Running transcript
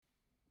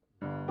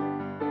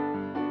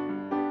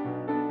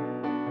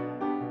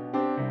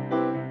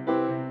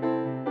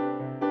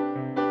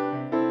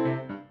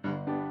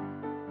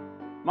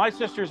My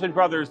sisters and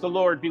brothers, the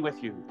Lord be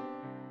with you.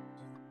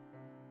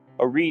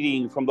 A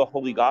reading from the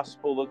Holy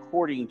Gospel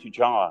according to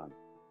John.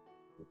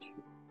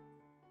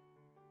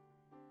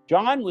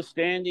 John was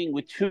standing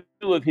with two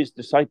of his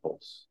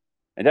disciples,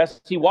 and as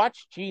he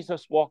watched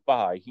Jesus walk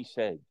by, he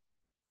said,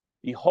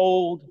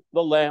 "Behold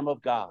the Lamb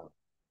of God."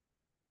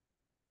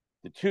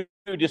 The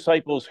two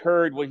disciples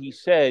heard what he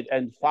said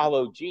and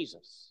followed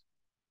Jesus.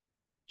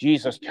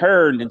 Jesus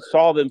turned and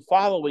saw them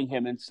following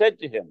him and said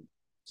to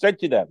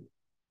them,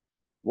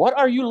 "What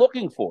are you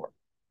looking for?"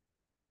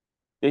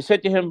 They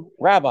said to him,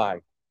 "Rabbi,"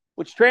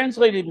 which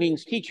translated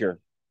means teacher,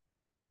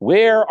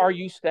 "where are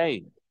you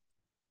staying?"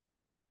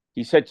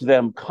 He said to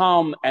them,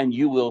 "Come and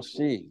you will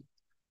see."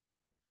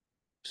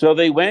 So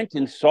they went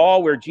and saw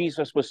where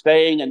Jesus was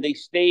staying, and they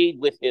stayed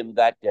with him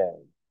that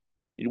day.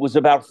 It was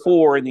about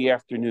 4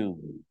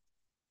 p.m.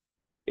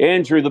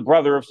 Andrew, the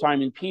brother of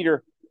Simon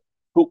Peter,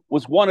 who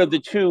was one of the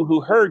two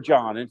who heard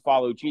John and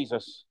followed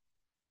Jesus,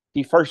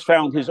 he first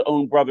found his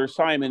own brother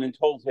Simon and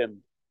told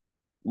him,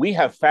 "We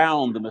have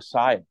found the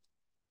Messiah,"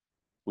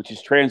 which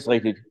is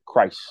translated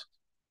Christ.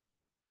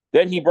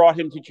 Then he brought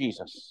him to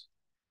Jesus.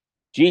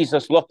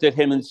 Jesus looked at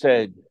him and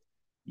said,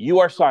 "You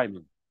are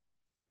Simon,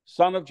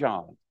 son of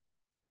John.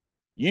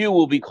 You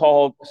will be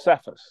called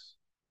Cephas,"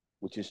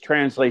 which is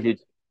translated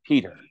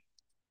Peter.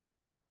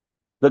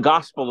 The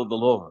Gospel of the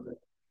Lord.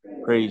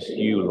 Praise to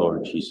you,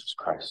 Lord Jesus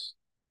Christ.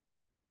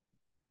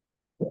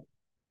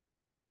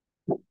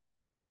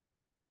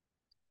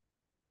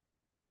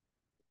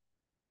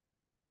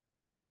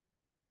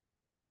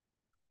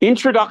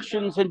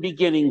 Introductions and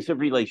beginnings of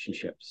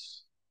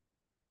relationships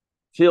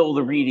fill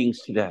the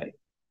readings today.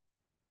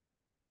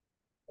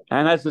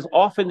 And as is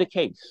often the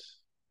case,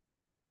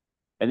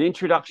 an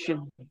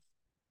introduction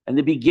and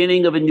the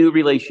beginning of a new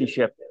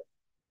relationship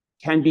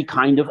can be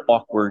kind of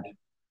awkward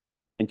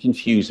and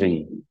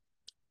confusing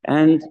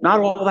and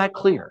not all that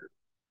clear.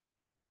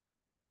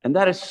 And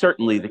that is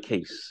certainly the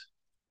case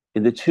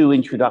in the two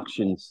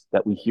introductions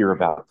that we hear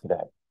about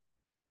today.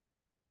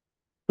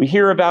 We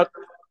hear about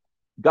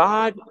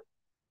God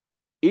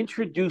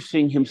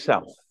introducing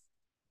himself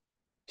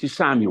to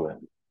Samuel,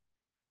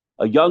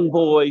 a young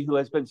boy who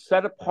has been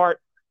set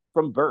apart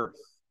from birth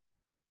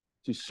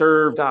to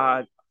serve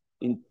God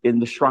in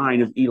the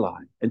shrine of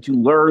Eli and to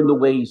learn the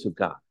ways of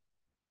God.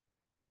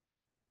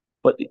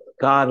 But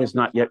God has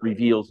not yet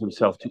revealed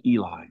himself to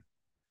Eli.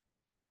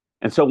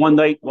 And so one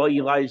night while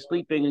Eli is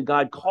sleeping and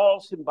God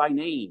calls him by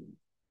name,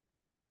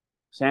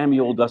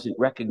 Samuel doesn't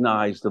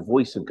recognize the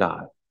voice of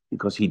God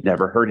because he'd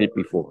never heard it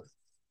before.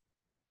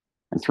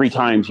 And 3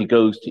 times he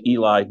goes to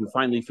Eli, who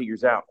finally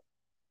figures out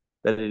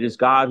that it is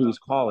God who is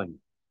calling.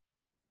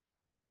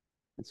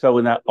 And so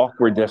in that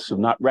awkwardness of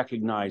not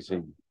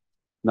recognizing,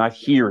 not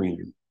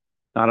hearing,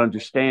 not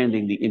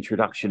understanding the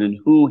introduction and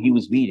who he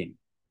was meeting,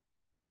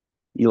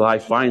 Eli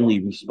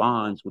finally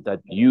responds with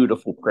that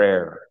beautiful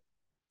prayer,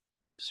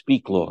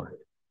 "Speak, Lord,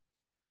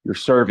 your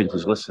servant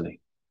is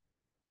listening."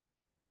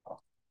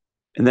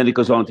 And then it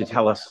goes on to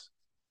tell us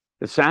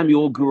that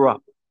Samuel grew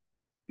up,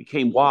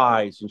 became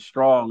wise and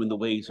strong in the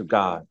ways of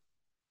God,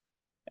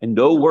 and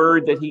no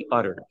word that he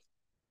uttered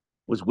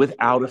was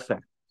without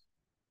effect.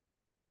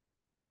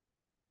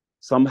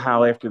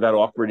 Somehow after that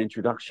awkward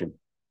introduction,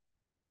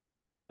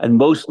 and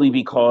mostly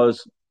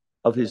because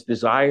of his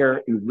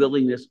desire and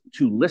willingness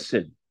to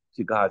listen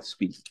to God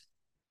speak,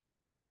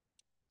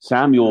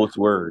 Samuel's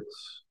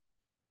words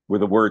were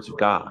the words of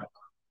God.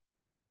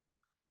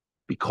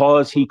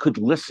 Because he could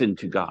listen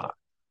to God,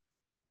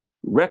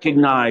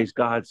 recognize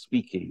God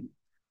speaking,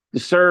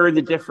 discern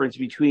the difference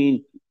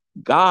between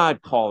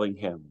God calling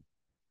him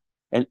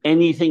and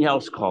anything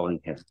else calling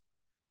him,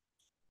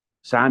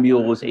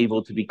 Samuel was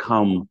able to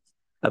become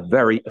a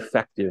very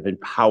effective and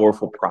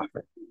powerful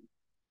prophet,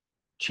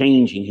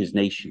 changing his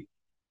nation,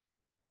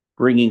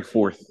 bringing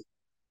forth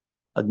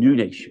a new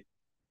nation,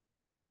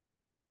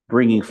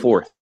 bringing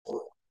forth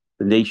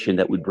the nation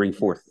that would bring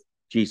forth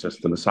Jesus,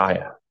 the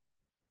Messiah,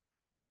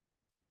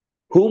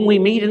 whom we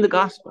meet in the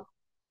gospel.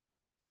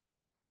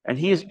 And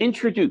he is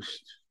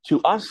introduced to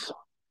us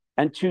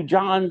and to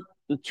John,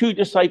 the 2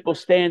 disciples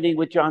standing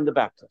with John the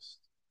Baptist,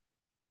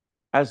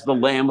 as the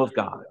Lamb of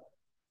God.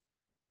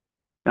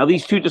 Now,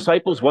 these 2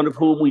 disciples, one of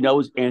whom we know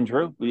is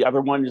Andrew, the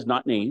other one is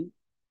not named,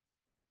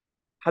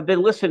 have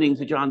been listening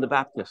to John the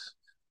Baptist.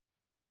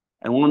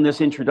 And on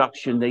this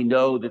introduction, they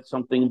know that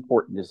something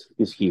important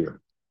is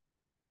here.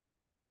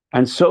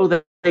 And so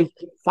that they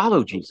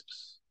follow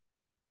Jesus,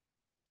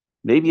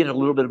 maybe at a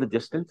little bit of a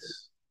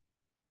distance,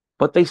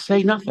 but they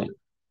say nothing.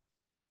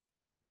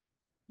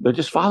 They're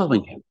just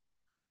following him.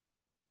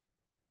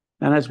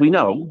 And as we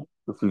know,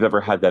 if we've ever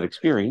had that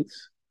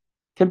experience,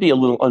 it can be a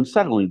little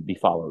unsettling to be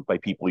followed by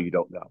people you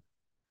don't know.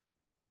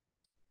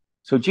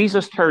 So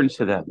Jesus turns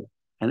to them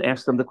and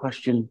asks them the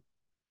question,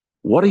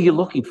 "What are you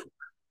looking for?"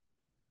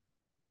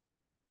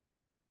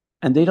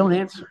 And they don't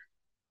answer.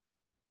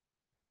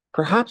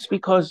 Perhaps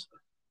because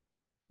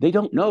they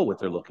don't know what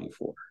they're looking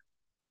for.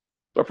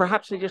 Or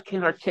perhaps they just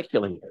can't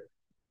articulate it.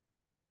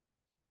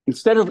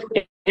 Instead of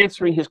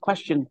answering his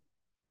question,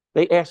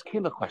 they ask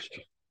him a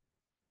question.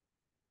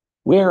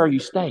 Where are you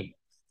staying?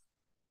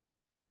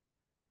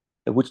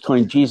 At which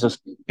time Jesus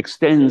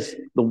extends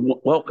the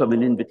welcome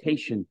and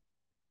invitation,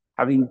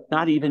 having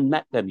not even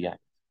met them yet.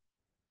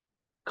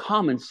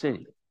 Come and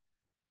see.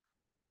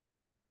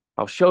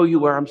 I'll show you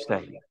where I'm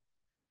staying.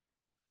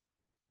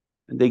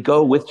 And they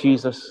go with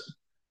Jesus.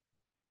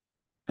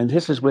 And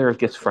this is where it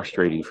gets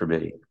frustrating for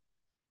me.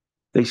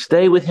 They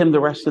stay with him the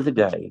rest of the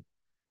day,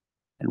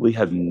 and we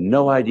have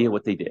no idea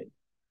what they did,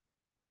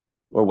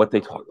 or what they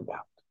talked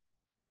about,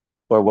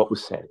 or what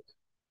was said.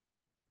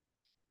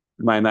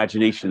 In my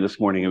imagination this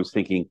morning, I was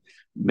thinking,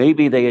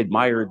 maybe they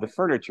admired the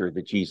furniture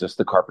that Jesus,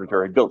 the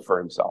carpenter, had built for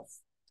himself.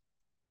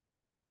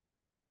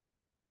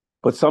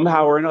 But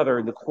somehow or another,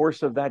 in the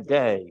course of that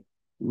day,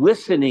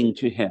 listening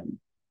to him,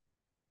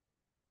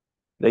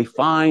 they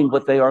find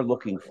what they are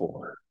looking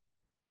for,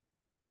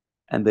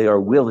 and they are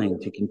willing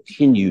to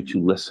continue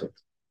to listen.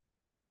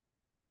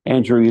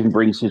 Andrew even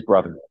brings his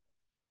brother,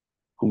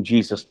 whom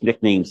Jesus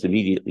nicknames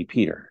immediately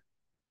Peter.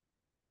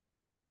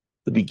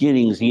 The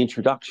beginnings, the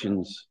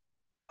introductions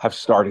have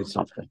started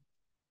something.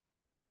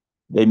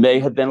 They may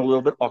have been a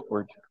little bit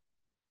awkward.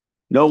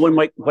 No one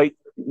might quite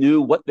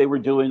knew what they were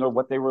doing or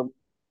what they were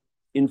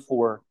in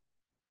for,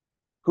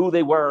 who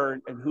they were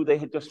and who they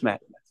had just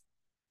met.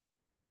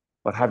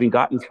 But having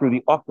gotten through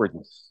the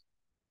awkwardness,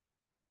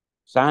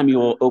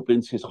 Samuel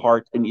opens his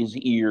heart and his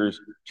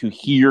ears to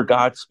hear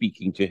God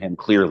speaking to him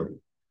clearly.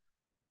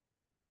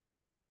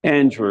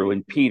 Andrew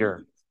and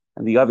Peter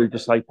and the other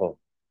disciple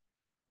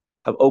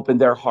have opened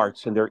their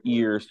hearts and their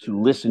ears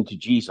to listen to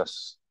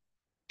Jesus,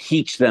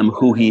 teach them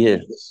who he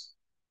is.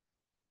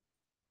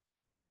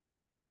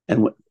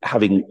 And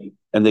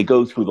they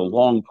go through the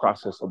long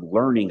process of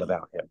learning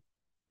about him.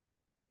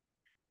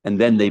 And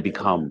then they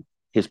become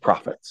his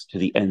prophets to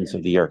the ends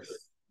of the earth.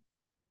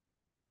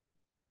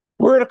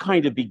 We're at a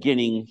kind of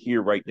beginning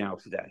here right now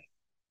today.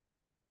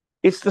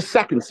 It's the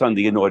second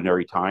Sunday in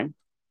ordinary time.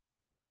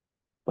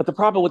 But the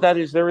problem with that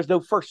is there is no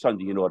first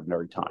Sunday in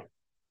ordinary time.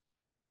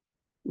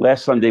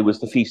 Last Sunday was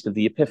the Feast of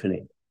the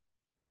Epiphany.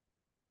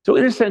 So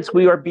in a sense,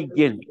 we are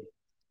beginning.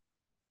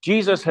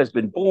 Jesus has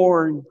been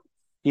born.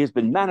 He has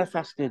been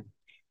manifested.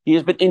 He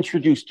has been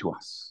introduced to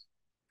us.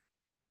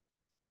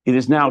 It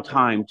is now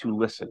time to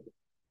listen,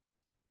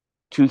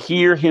 to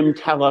hear him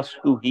tell us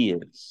who he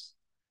is,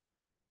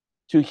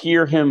 to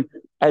hear him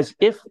as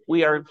if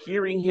we are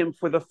hearing him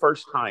for the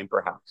first time,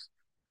 perhaps,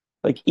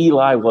 like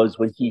Eli was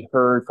when he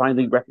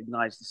finally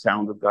recognized the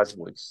sound of God's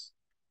voice.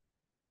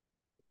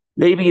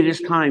 Maybe it is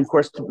time for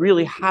us to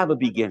really have a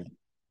beginning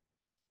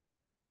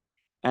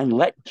and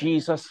let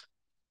Jesus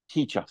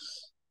teach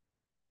us,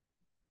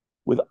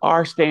 with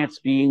our stance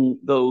being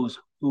those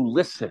who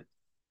listen,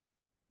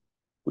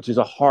 which is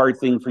a hard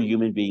thing for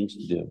human beings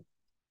to do,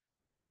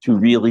 to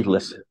really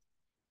listen,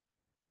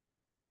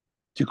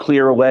 to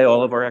clear away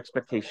all of our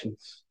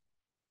expectations,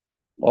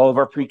 all of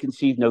our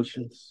preconceived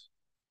notions,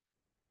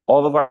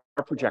 all of our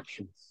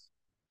projections,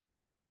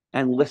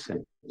 and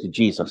listen to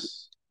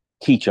Jesus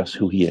teach us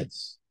who he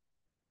is.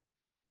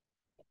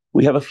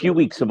 We have a few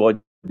weeks of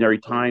ordinary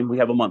time. We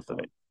have a month of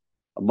it.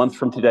 A month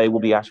from today will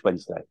be Ash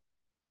Wednesday.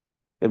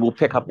 And we'll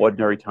pick up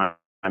ordinary time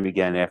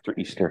again after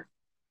Easter.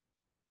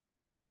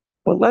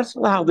 But let's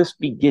allow this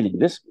beginning,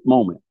 this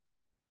moment,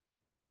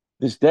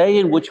 this day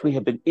in which we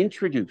have been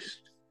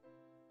introduced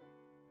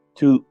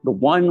to the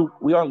one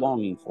we are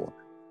longing for,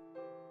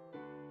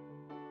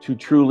 to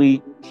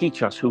truly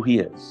teach us who he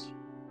is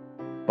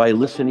by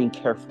listening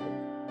carefully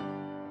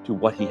to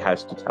what he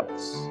has to tell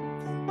us.